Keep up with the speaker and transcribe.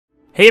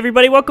Hey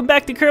everybody, welcome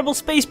back to Kerbal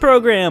Space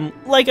Program!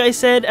 Like I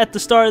said at the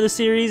start of the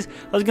series,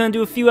 I was going to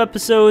do a few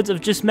episodes of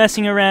just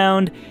messing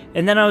around,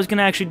 and then I was going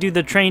to actually do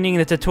the training,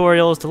 the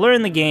tutorials to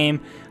learn the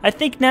game. I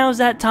think now's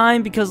that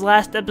time because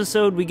last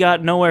episode we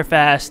got nowhere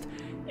fast,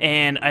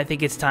 and I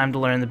think it's time to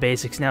learn the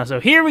basics now. So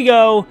here we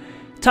go!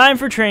 Time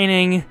for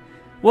training.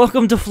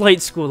 Welcome to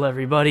flight school,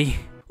 everybody.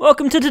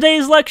 Welcome to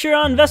today's lecture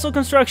on vessel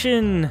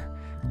construction!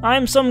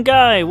 I'm some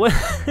guy,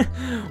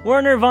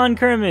 Werner von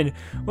Kermit.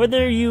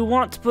 Whether you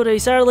want to put a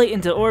satellite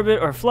into orbit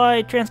or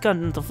fly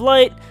transcontinental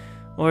flight,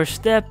 or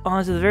step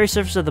onto the very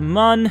surface of the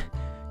Mun,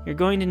 you're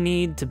going to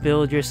need to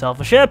build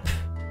yourself a ship.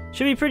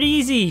 Should be pretty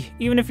easy,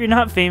 even if you're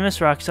not famous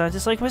rocket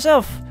scientist like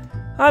myself.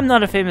 I'm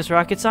not a famous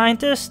rocket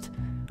scientist.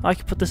 I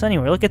can put this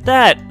anywhere. Look at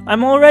that.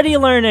 I'm already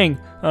learning.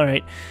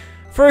 Alright.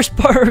 First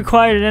part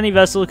required in any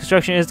vessel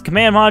construction is the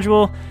command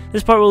module.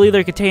 This part will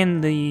either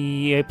contain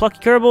the plucky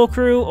Kerbal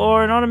crew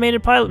or an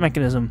automated pilot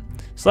mechanism.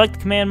 Select the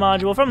command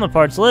module from the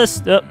parts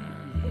list. The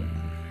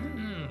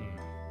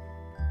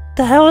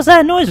hell was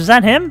that noise? Was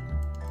that him?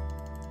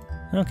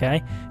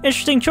 Okay.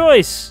 Interesting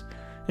choice.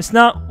 It's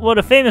not what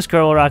a famous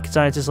Kerbal rocket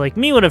scientist like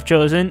me would have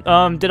chosen.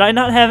 Did I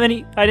not have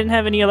any? I didn't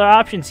have any other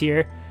options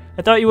here.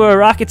 I thought you were a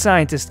rocket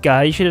scientist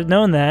guy. You should have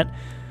known that.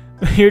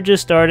 You're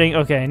just starting.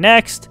 Okay,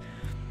 next.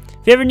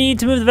 If you ever need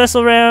to move the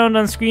vessel around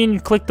on screen,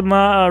 click the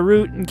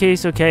route in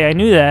case. Okay, I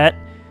knew that.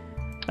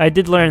 I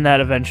did learn that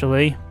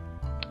eventually.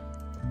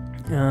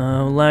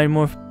 Line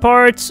more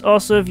parts.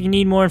 Also, if you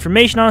need more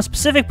information on a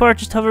specific part,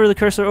 just hover the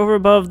cursor over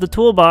above the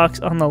toolbox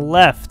on the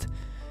left.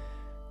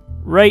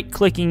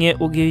 Right-clicking it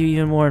will give you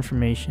even more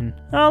information.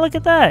 Oh, look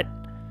at that.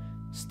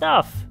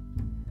 Stuff.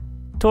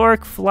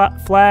 Torque,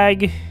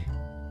 flag,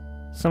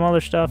 some other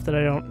stuff that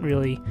I don't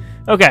really...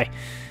 Okay.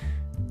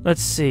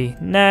 Let's see.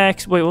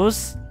 Next. Wait, what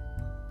was...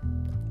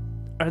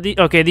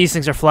 Okay, these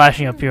things are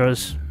flashing up here. It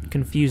was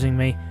confusing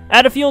me.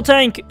 Add a fuel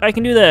tank! I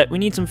can do that. We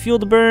need some fuel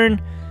to burn.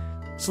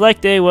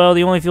 Select A. Well,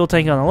 the only fuel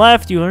tank on the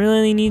left. You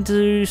really need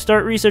to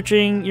start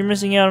researching. You're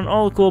missing out on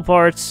all the cool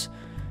parts.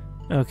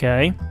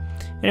 Okay.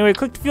 Anyway,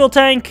 click the fuel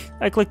tank.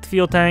 I clicked the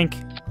fuel tank.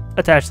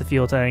 Attach the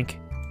fuel tank.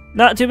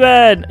 Not too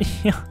bad.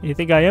 You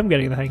think I am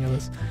getting the hang of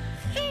this.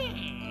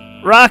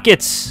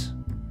 Rockets!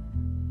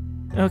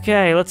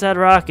 Okay, let's add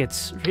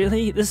rockets.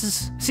 Really? This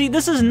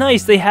is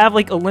nice. They have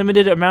like a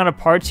limited amount of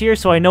parts here,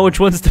 so I know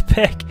which ones to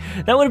pick.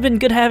 That would have been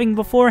good having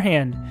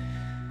beforehand.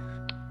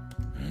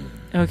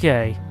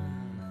 Okay.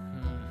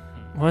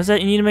 What is that?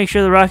 You need to make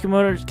sure the rocket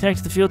motor is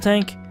connected to the fuel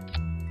tank?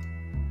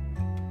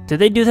 Did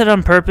they do that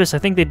on purpose? I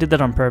think they did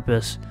that on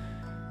purpose.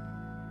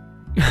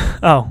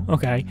 Oh,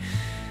 okay.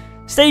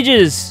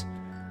 Stages!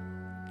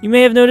 You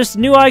may have noticed a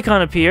new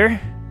icon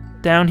appear.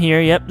 Down here,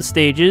 yep, the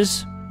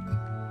stages.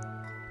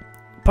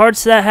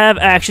 Parts that have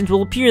actions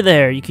will appear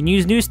there. You can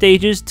use new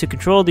stages to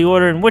control the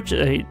order in which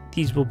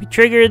these will be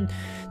triggered.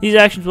 These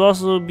actions will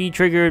also be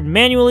triggered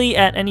manually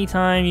at any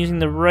time using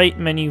the right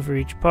menu for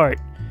each part.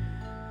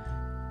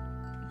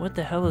 What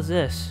the hell is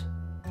this?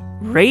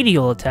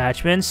 Radial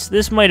attachments?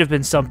 This might have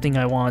been something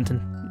I wanted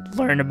to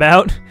learn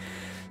about.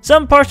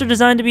 Some parts are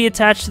designed to be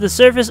attached to the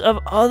surface of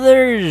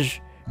others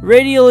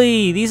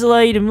radially. These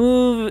allow you to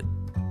move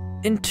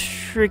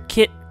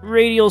intricate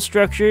radial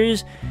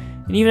structures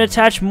and even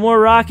attach more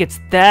rockets.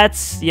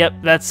 That's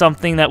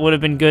something that would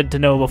have been good to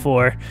know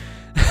before.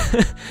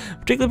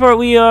 Particular part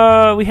we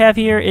have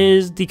here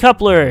is the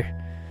coupler.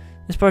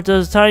 This part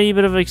does a tiny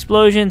bit of an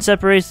explosion,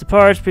 separates the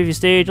parts, previous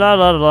stage, blah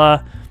blah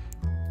blah.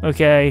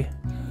 Okay,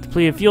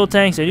 depleted fuel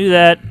tanks, I knew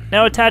that.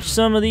 Now attach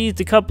some of these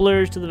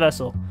decouplers to the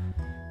vessel.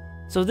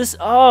 So this,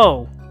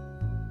 oh!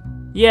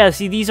 Yeah,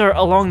 see, these are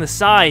along the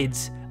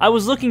sides. I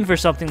was looking for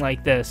something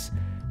like this,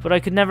 but I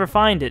could never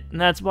find it,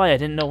 and that's why I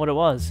didn't know what it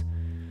was.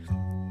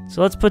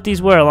 So let's put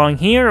these where? Along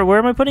here, or where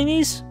am I putting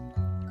these?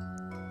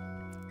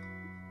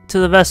 To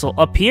the vessel.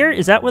 Up here?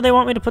 Is that where they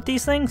want me to put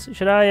these things?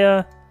 Should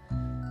I,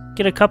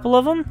 get a couple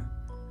of them?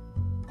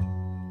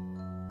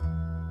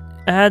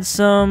 Add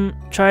some.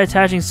 Try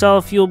attaching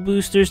solid fuel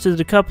boosters to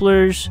the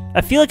decouplers. I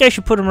feel like I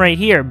should put them right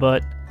here,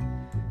 but...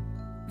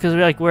 Because,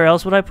 like, where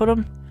else would I put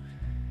them?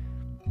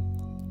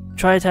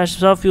 Try attaching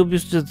solid fuel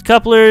boosters to the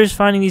decouplers.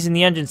 Finding these in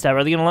the engines tab.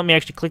 Are they going to let me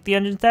actually click the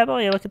engines tab? Oh,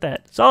 yeah, look at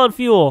that. Solid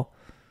fuel.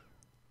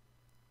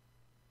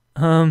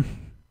 I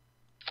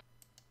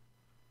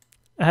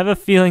have a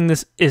feeling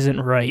this isn't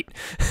right.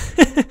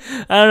 I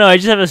don't know, I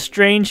just have a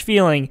strange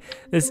feeling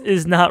this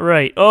is not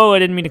right. Oh, I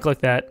didn't mean to click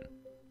that.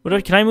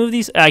 Can I move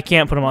these? I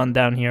can't put them on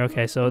down here.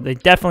 Okay, so they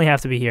definitely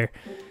have to be here.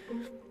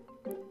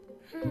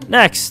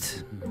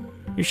 Next.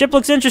 Your ship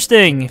looks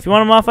interesting. If you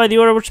want to modify the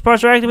order which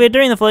parts are activated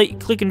during the flight,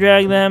 click and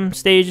drag them.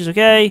 Stages,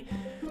 okay.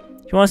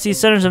 If you want to see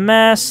centers of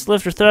mass,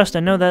 lift or thrust,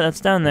 I know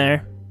that's down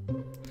there.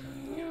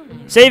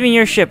 Saving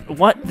your ship.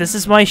 What? This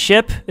is my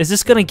ship? Is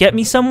this gonna get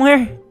me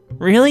somewhere?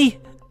 Really?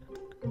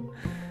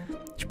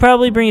 Should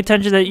probably bring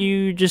attention that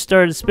you just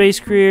started a space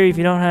career if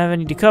you don't have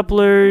any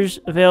decouplers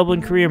available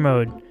in career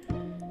mode.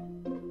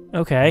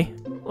 Okay.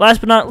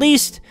 Last but not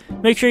least,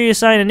 make sure you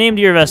assign a name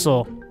to your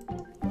vessel.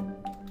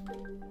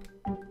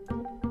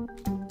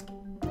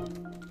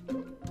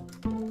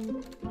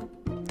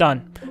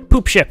 Done.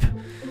 Poop ship.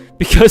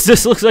 Because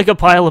this looks like a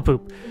pile of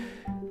poop.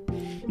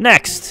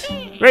 Next.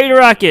 Ready to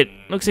rocket.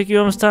 Looks like you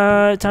almost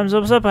time's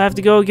almost up. I have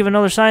to go give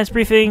another science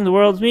briefing. The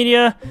world's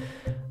media.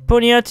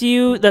 Pointing out to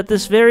you that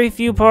this very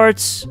few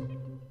parts...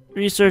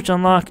 Research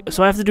unlock.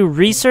 So I have to do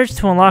research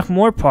to unlock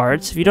more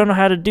parts. If you don't know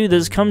how to do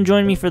this, come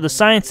join me for the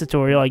science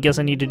tutorial. I guess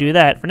I need to do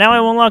that. For now,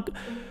 I will unlock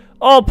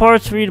all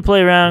parts for you to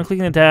play around.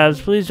 Clicking the tabs.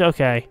 Please.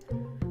 Okay.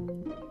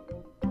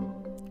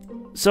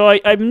 So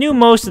I knew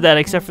most of that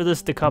except for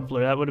this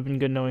decoupler. That would have been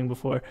good knowing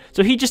before.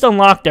 So he just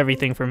unlocked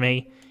everything for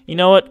me. You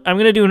know what? I'm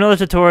going to do another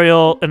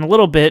tutorial in a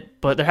little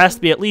bit, but there has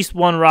to be at least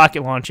one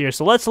rocket launch here.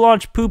 So let's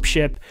launch Poop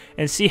Ship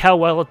and see how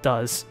well it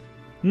does.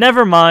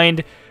 Never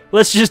mind.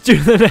 Let's just do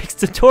the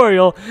next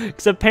tutorial,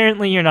 because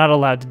apparently you're not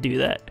allowed to do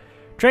that.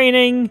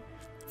 Training,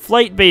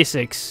 flight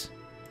basics.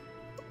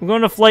 We're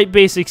going to flight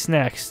basics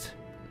next,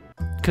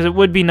 because it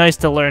would be nice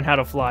to learn how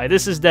to fly.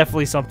 This is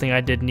definitely something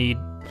I did need.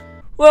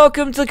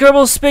 Welcome to the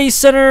Kerbal Space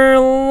Center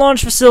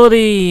launch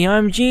facility.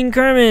 I'm Gene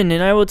Kerman,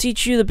 and I will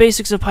teach you the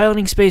basics of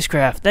piloting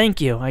spacecraft. Thank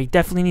you. I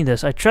definitely need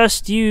this. I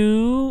trust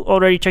you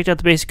already checked out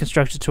the basic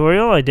construction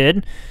tutorial. I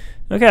did.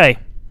 Okay.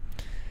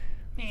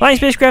 Flying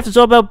spacecraft is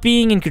all about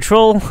being in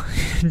control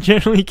in a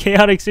generally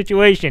chaotic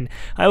situation.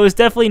 I was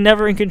definitely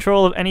never in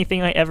control of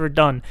anything I ever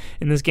done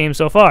in this game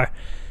so far.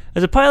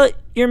 As a pilot,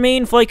 your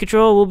main flight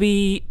control will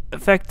be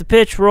affect the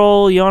pitch,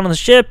 roll, yaw on the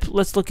ship.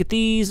 Let's look at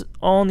these.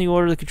 All in the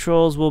order the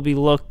controls will be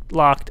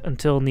locked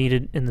until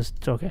needed in this.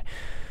 Okay.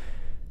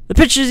 The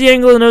pitch is the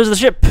angle of the nose of the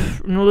ship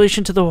in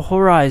relation to the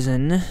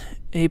horizon.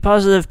 A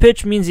positive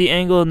pitch means the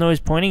angle of the nose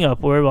pointing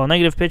upward, while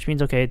negative pitch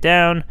means okay,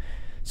 down.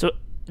 So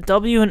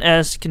W and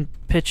S can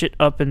pitch it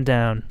up and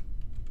down.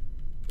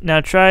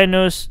 Now try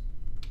nose.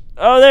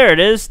 Oh, there it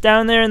is.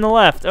 Down there in the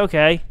left.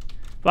 Okay.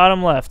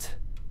 Bottom left.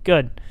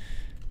 Good.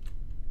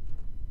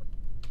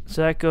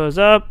 So that goes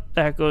up.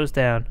 That goes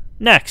down.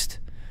 Next.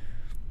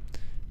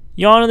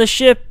 Yaw of the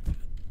ship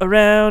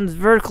around the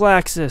vertical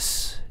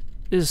axis.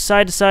 Is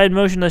side-to-side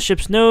motion of the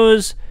ship's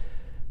nose.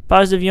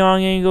 Positive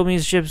yawing angle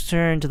means the ship's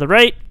turn to the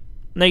right.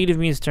 Negative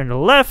means turn to the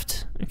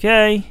left.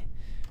 Okay.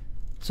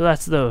 So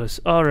that's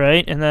those.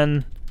 Alright, and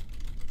then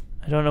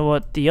I don't know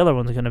what the other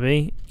one's going to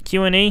be.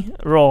 Q and E?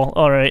 Roll.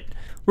 Alright.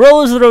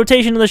 Roll is the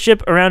rotation of the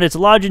ship around its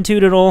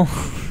longitudinal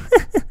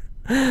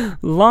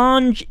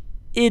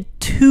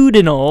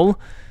longitudinal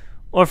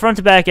or front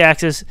to back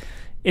axis.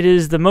 It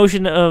is the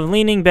motion of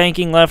leaning,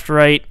 banking, left,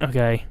 right.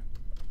 Okay.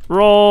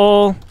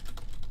 Roll,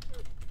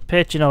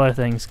 pitch, and other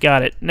things.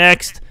 Got it.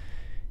 Next.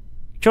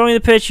 Controlling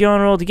the pitch, yaw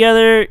and roll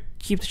together.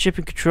 Keep the ship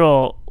in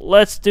control.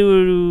 Let's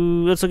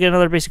look at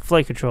another basic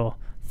flight control.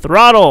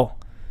 Throttle.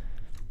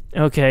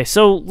 Okay,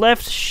 so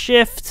left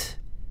shift,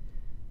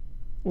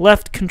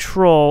 left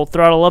control,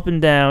 throttle up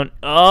and down.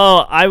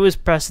 Oh, I was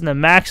pressing the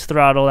max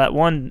throttle at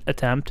one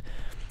attempt.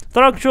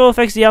 Throttle control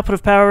affects the output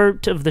of power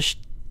of the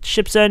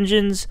ship's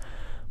engines.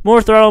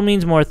 More throttle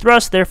means more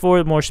thrust,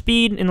 therefore more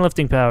speed and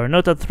lifting power.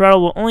 Note that the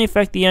throttle will only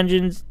affect the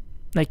engines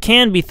that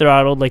can be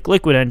throttled, like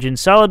liquid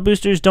engines. Solid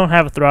boosters don't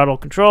have a throttle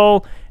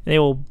control, and they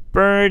will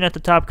burn at the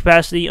top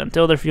capacity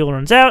until their fuel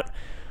runs out.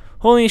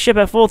 Holding the ship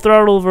at full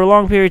throttle over a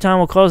long period of time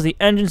will cause the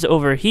engines to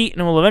overheat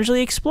and will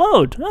eventually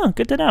explode. Oh,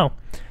 good to know.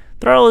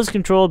 Throttle is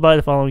controlled by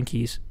the following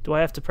keys. Do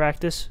I have to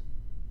practice?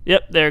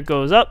 Yep, there it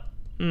goes up,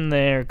 and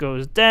there it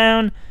goes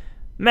down.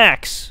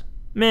 Max,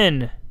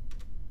 min.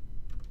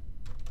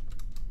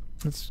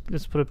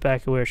 Let's put it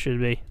back where it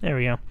should be. There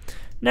we go.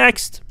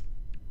 Next.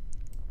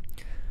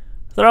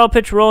 Throttle,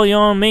 pitch, roll,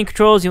 yaw, main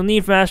controls you'll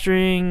need for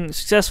mastering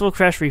successful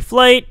crash-free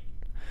flight.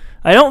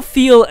 I don't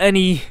feel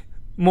any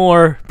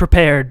more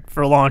prepared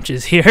for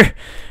launches here.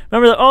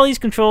 Remember that all these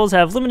controls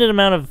have limited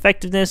amount of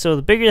effectiveness, so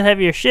the bigger the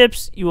heavier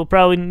ships, you will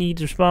probably need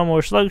to respond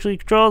more sluggishly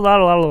controlled, la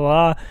la la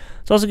la.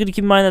 It's also good to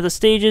keep in mind that the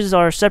stages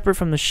are separate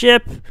from the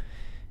ship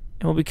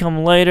and will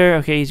become lighter.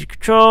 Okay, easy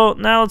control.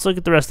 Now let's look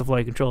at the rest of the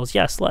flight controls.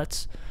 Yes,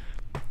 let's.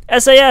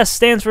 SAS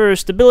stands for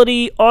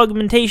Stability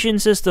Augmentation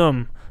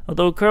System,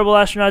 although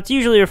Kerbal astronauts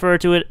usually refer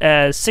to it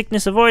as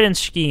Sickness Avoidance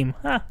Scheme.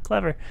 Ah,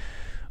 clever.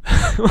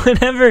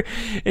 Whenever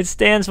it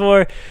stands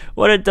for,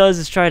 what it does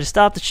is try to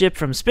stop the ship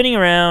from spinning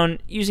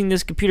around using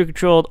this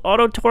computer-controlled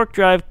auto-torque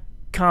drive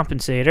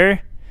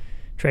compensator,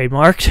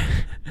 trademarked,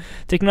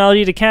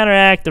 technology to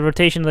counteract the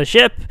rotation of the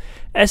ship.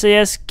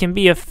 SAS can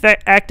be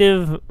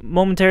active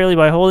momentarily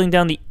by holding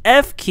down the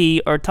F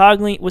key or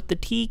toggling it with the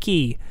T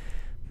key.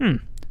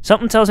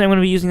 Something tells me I'm going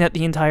to be using that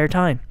the entire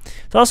time.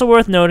 It's also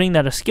worth noting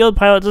that a skilled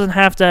pilot doesn't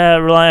have to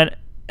rely on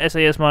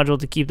SAS module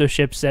to keep those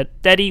ships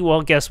steady.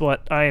 Well, guess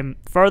what? I am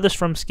farthest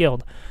from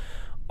skilled.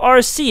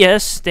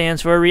 RCS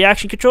stands for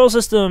Reaction Control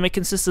System. It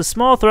consists of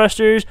small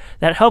thrusters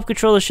that help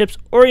control the ship's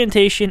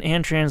orientation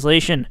and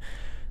translation.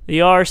 The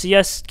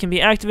RCS can be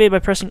activated by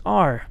pressing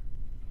R.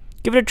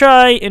 Give it a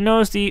try and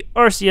notice the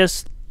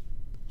RCS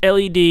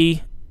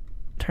LED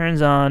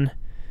turns on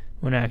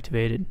when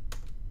activated.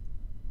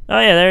 Oh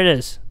yeah, there it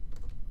is.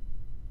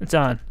 It's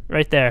on.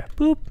 Right there.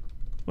 Boop.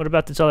 What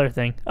about this other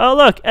thing? Oh,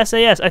 look,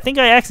 SAS. I think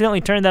I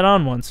accidentally turned that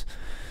on once.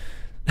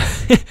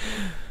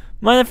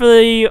 Mind that for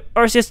the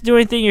RCS to do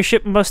anything, your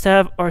ship must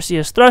have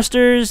RCS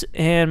thrusters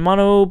and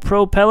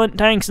monopropellant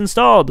tanks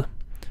installed.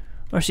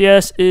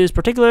 RCS is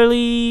particularly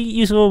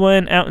useful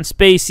when out in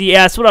space. See,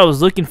 yeah, that's what I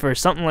was looking for,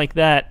 something like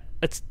that.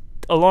 It's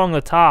along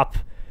the top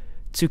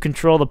to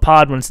control the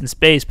pod when it's in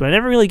space, but I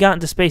never really got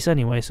into space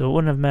anyway, so it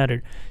wouldn't have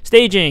mattered.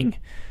 Staging.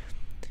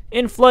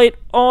 In flight,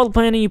 all the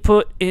planning you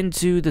put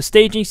into the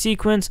staging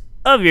sequence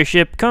of your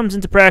ship comes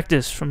into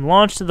practice. From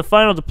launch to the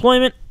final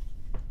deployment,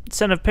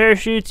 set of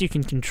parachutes, you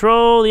can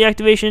control the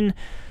activation,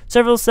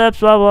 several steps,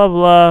 blah, blah,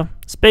 blah.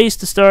 Space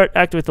to start,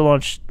 activate the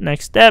launch.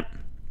 Next step.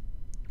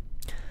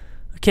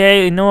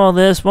 Okay, we know all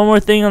this. One more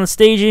thing on the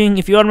staging.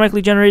 If you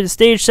automatically generate a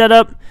stage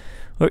setup,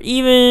 or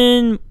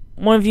even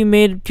one of you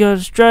made a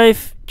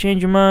strife,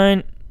 change your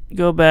mind,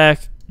 go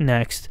back.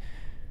 Next.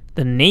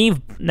 The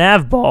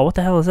nav ball. What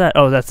the hell is that?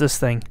 Oh, that's this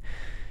thing.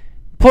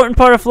 Important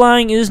part of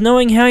flying is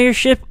knowing how your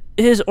ship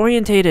is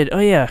orientated. Oh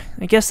yeah,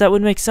 I guess that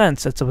would make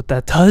sense. That's what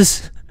that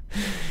does.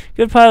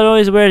 Good pilot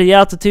always aware of the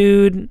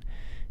altitude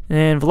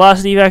and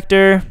velocity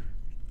vector.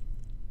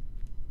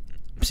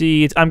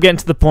 See, I'm getting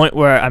to the point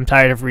where I'm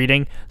tired of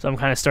reading, so I'm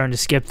kind of starting to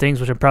skip things,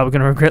 which I'm probably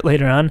going to regret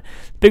later on.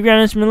 Big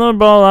ground instrument, lower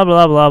ball, blah,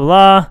 blah, blah,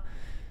 blah.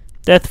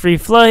 Death-free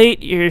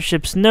flight, your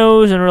ship's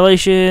nose in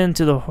relation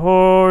to the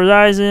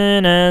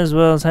horizon, as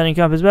well as heading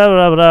compass, blah,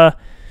 blah, blah, blah.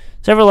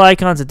 Several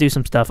icons that do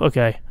some stuff.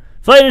 Okay.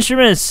 Flight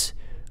instruments.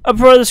 Upper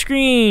part of the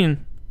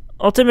screen.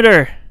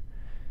 Altimeter.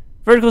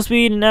 Vertical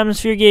speed and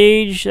atmosphere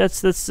gauge.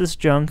 That's this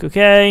junk.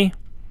 Okay.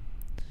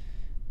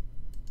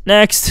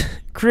 Next.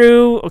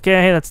 Crew.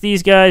 Okay, that's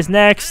these guys.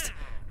 Next.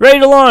 Ready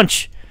to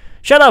launch.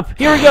 Shut up.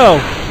 Here we go.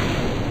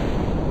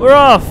 We're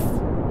off.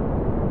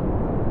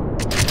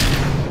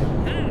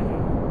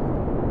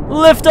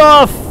 Lift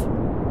off.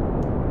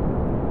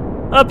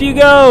 Up you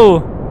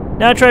go.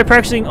 Now try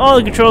practicing all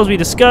the controls we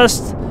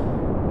discussed.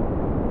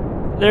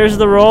 There's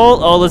the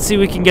roll. Oh, let's see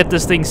if we can get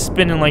this thing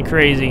spinning like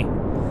crazy.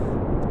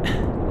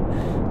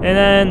 And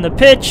then the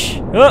pitch.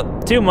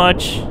 Oh, too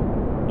much.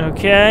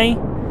 Okay.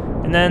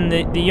 And then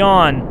the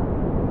yawn.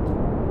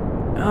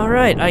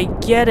 Alright, I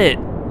get it.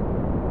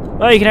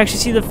 Oh, you can actually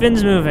see the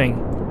fins moving.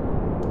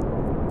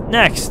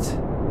 Next.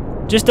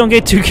 Just don't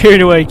get too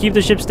carried away. Keep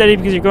the ship steady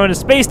because you're going to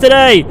space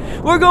today.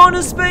 We're going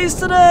to space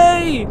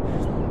today.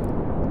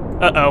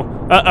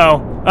 Uh-oh.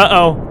 Uh-oh.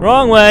 Uh-oh.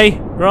 Wrong way.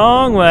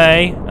 Wrong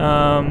way.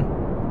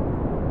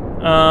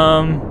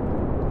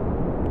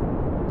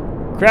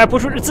 Crap,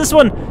 which one? It's this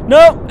one!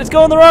 No! It's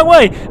going the wrong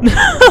way! No!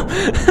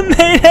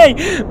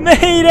 Mayday!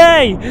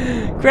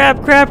 Mayday!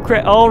 Crap, crap,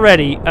 crap.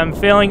 Already. I'm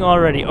failing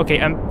already.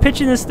 Okay, I'm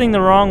pitching this thing the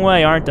wrong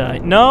way, aren't I?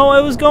 No,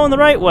 it was going the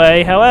right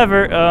way.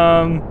 However,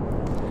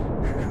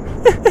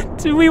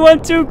 we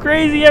went too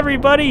crazy,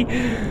 everybody!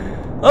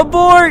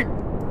 Abort!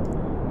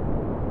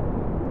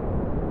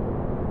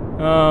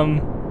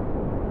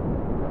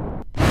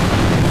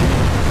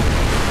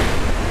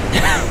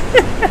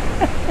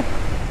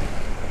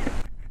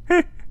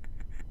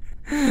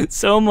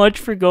 So much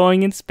for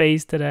going in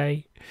space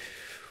today.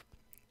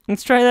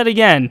 Let's try that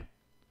again.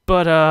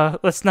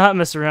 But, let's not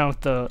mess around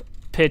with the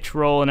pitch,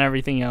 roll, and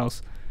everything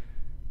else.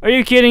 Are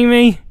you kidding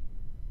me?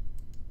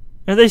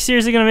 Are they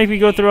seriously gonna make me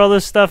go through all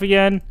this stuff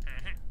again?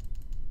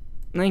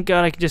 Thank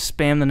God I could just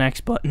spam the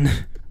next button.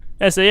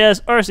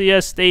 SAS,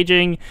 RCS,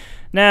 staging,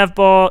 nav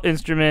ball,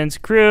 instruments,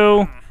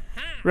 crew.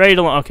 Ready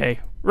to launch. Okay,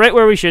 right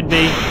where we should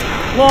be.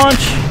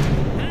 Launch.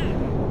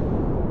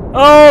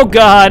 Oh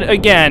God,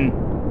 again.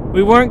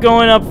 We weren't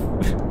going up.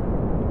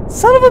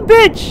 Son of a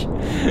bitch!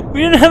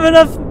 We didn't have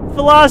enough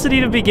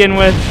velocity to begin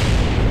with.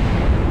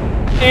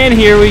 And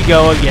here we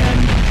go again.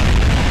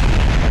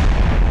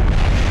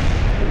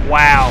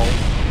 Wow.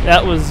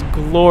 That was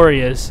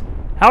glorious.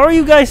 How are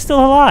you guys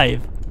still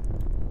alive?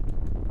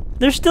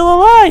 They're still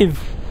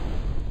alive!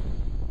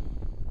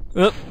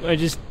 Oh,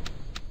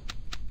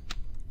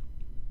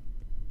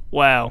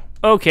 Wow.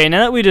 Okay,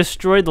 now that we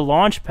destroyed the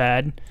launch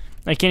pad,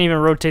 I can't even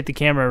rotate the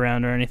camera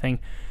around or anything.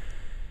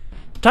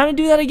 Time to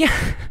do that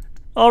again.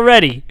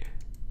 Already.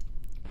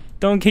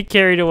 Don't get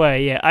carried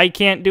away. Yeah, I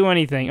can't do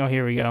anything. Oh,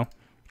 here we go.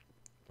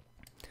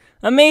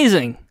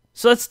 Amazing.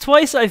 So that's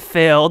twice I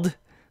failed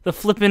the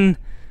flippin'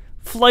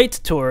 flight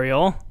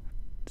tutorial.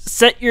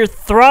 Set your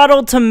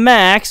throttle to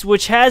max,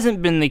 which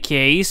hasn't been the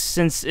case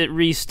since it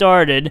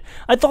restarted.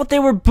 I thought they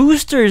were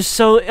boosters,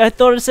 so I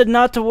thought it said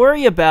not to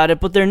worry about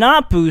it, but they're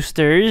not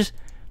boosters.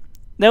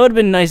 That would have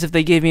been nice if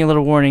they gave me a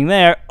little warning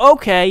there.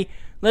 Okay.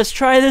 Let's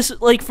try this,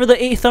 like, for the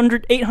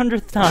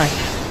 800th time.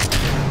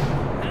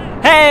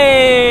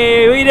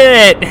 Hey! We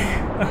did it!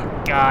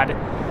 Oh, God.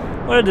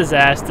 What a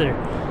disaster.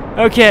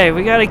 Okay,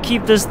 we gotta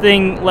keep this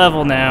thing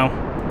level now.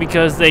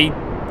 Because we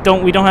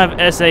don't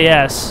have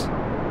SAS.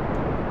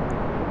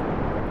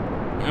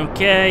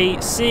 Okay,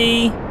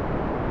 see?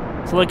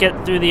 Let's look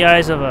at through the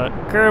eyes of a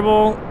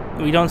Kerbal.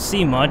 We don't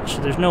see much.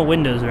 There's no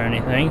windows or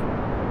anything.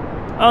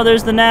 Oh,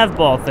 there's the nav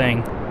ball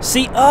thing.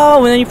 See?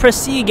 Oh, and then you press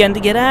C again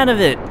to get out of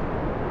it.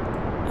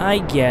 I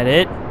get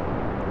it.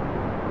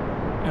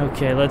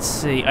 Okay, let's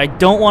see. I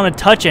don't want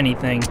to touch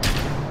anything.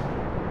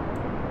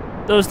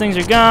 Those things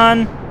are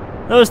gone.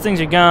 Those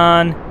things are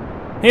gone.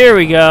 Here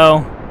we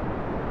go.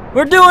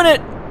 We're doing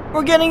it!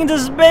 We're getting into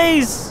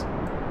space!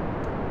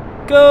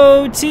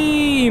 Go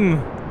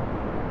team!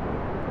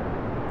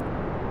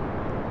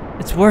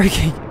 It's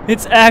working.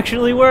 It's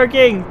actually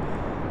working!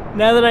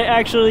 Now that I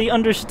actually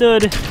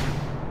understood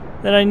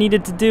that I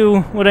needed to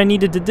do what I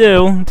needed to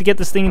do to get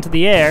this thing into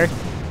the air.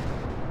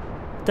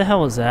 What the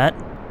hell was that?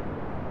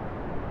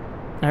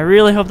 I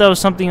really hope that was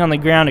something on the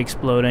ground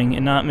exploding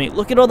and not me.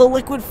 Look at all the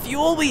liquid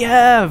fuel we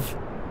have!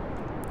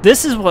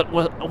 This is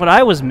what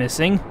I was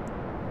missing.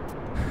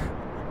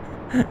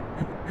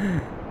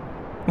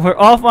 We're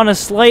off on a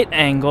slight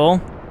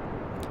angle,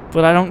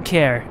 but I don't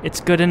care. It's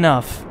good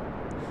enough.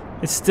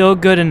 It's still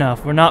good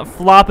enough. We're not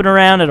flopping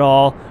around at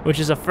all, which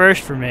is a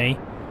first for me.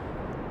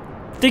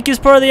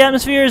 Thickest part of the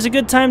atmosphere is a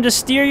good time to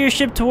steer your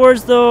ship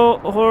towards the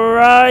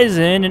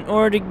horizon in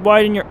order to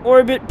widen your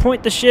orbit.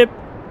 Point the ship.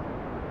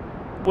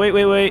 Wait.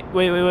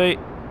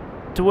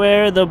 To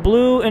where the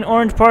blue and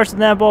orange parts of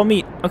that ball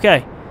meet.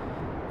 Okay.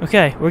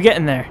 Okay, we're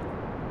getting there.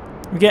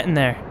 We're getting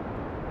there.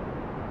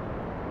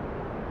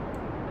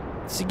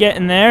 It's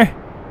getting there.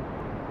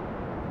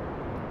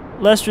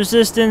 Less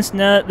resistance.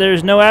 Now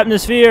there's no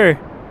atmosphere.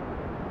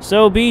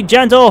 So be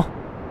gentle.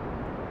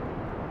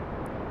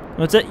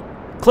 What's that?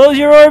 Close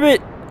your orbit.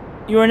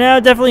 You are now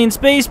definitely in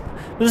space.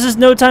 But this is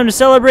no time to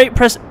celebrate.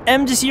 Press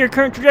M to see your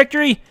current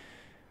trajectory.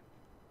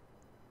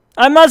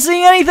 I'm not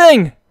seeing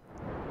anything.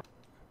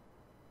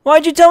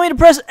 Why'd you tell me to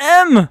press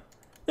M?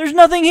 There's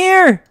nothing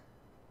here.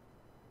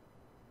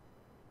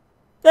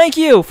 Thank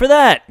you for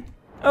that.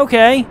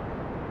 Okay.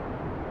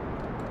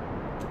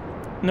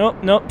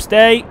 Nope.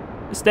 Stay,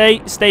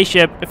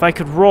 ship. If I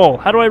could roll.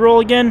 How do I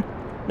roll again?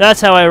 That's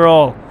how I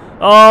roll.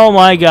 Oh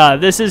my god,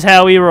 this is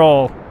how we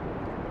roll.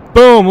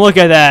 Boom, look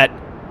at that.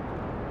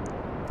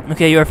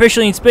 Okay, you're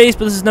officially in space,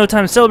 but this is no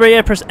time to celebrate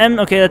yet. Press M.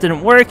 Okay, that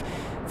didn't work.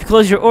 If you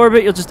close your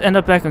orbit, you'll just end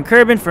up back on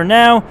Kerbin. For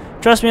now,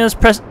 trust me, let's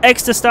press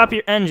X to stop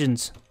your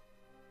engines.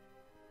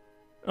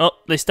 Oh,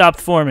 they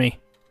stopped for me.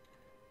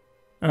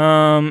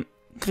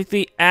 Click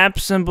the app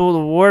symbol, the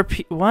warp.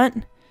 What?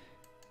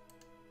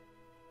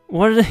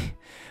 What are they?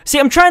 See,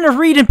 I'm trying to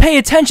read and pay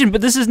attention,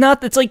 but this is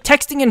not. It's like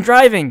texting and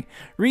driving.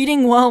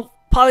 Reading while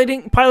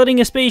piloting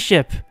a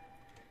spaceship.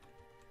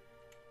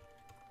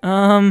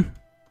 So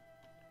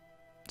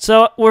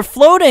we're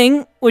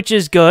floating, which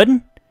is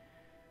good.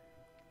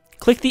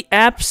 Click the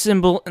app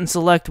symbol and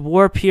select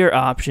warp here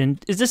option.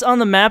 Is this on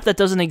the map that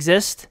doesn't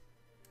exist?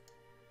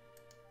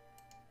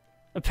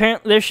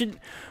 Apparently there should...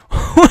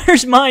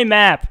 Where's my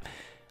map?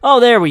 Oh,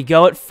 there we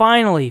go. It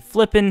finally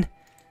flippin'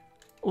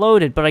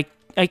 loaded, but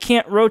I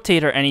can't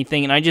rotate or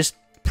anything, and I just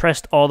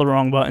pressed all the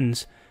wrong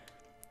buttons.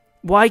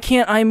 Why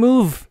can't I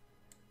move?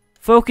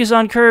 Focus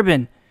on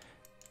Kerbin.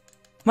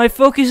 My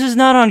focus is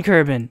not on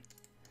Kerbin.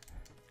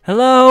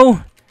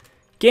 Hello?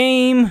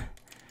 Game?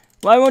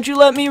 Why won't you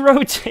let me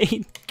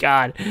rotate?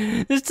 God,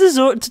 this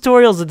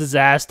tutorial's a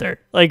disaster.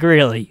 Like,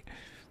 really.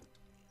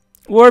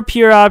 Warp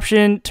here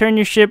option. Turn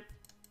your ship.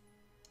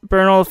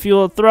 Burn all the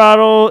fuel at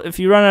throttle. If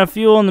you run out of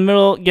fuel in the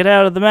middle, get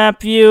out of the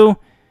map view.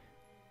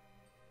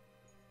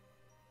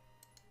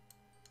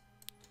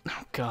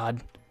 Oh,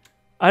 God.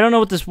 I don't know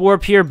what this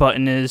warp here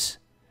button is.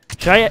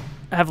 Should I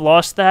have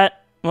lost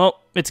that?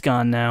 Well, it's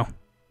gone now.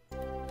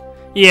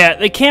 Yeah,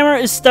 the camera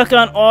is stuck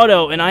on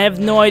auto, and I have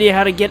no idea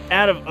how to get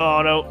out of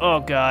auto. Oh,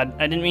 God.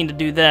 I didn't mean to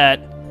do that.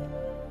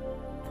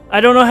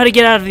 I don't know how to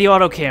get out of the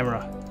auto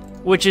camera,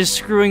 which is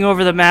screwing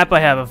over the map, I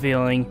have a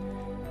feeling.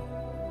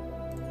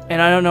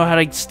 And I don't know how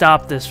to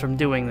stop this from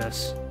doing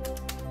this.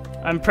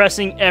 I'm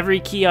pressing every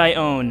key I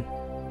own.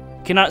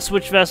 Cannot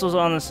switch vessels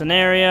on the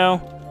scenario.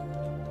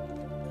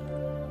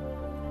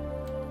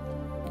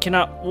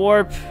 Cannot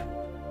warp.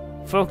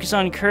 Focus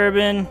on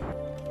Kerbin.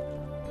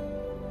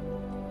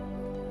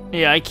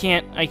 Yeah, I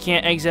can't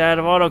exit out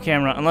of auto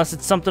camera unless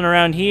it's something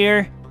around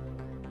here.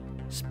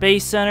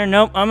 Space Center.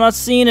 Nope, I'm not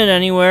seeing it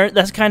anywhere.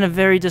 That's kind of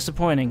very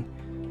disappointing.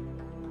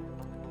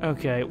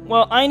 Okay,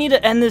 well, I need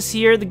to end this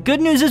here. The good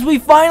news is we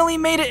finally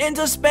made it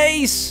into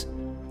space!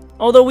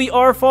 Although we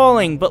are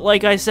falling, but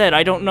like I said,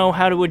 I don't know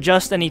how to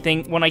adjust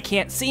anything when I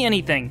can't see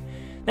anything.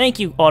 Thank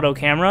you, auto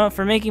camera,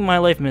 for making my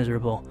life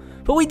miserable.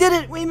 But we did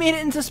it! We made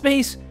it into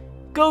space!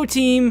 Go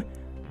team!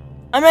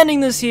 I'm ending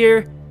this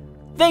here.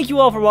 Thank you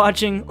all for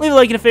watching. Leave a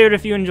like and a favorite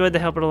if you enjoyed.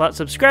 That helped it a lot.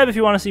 Subscribe if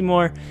you want to see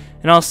more,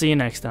 and I'll see you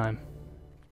next time.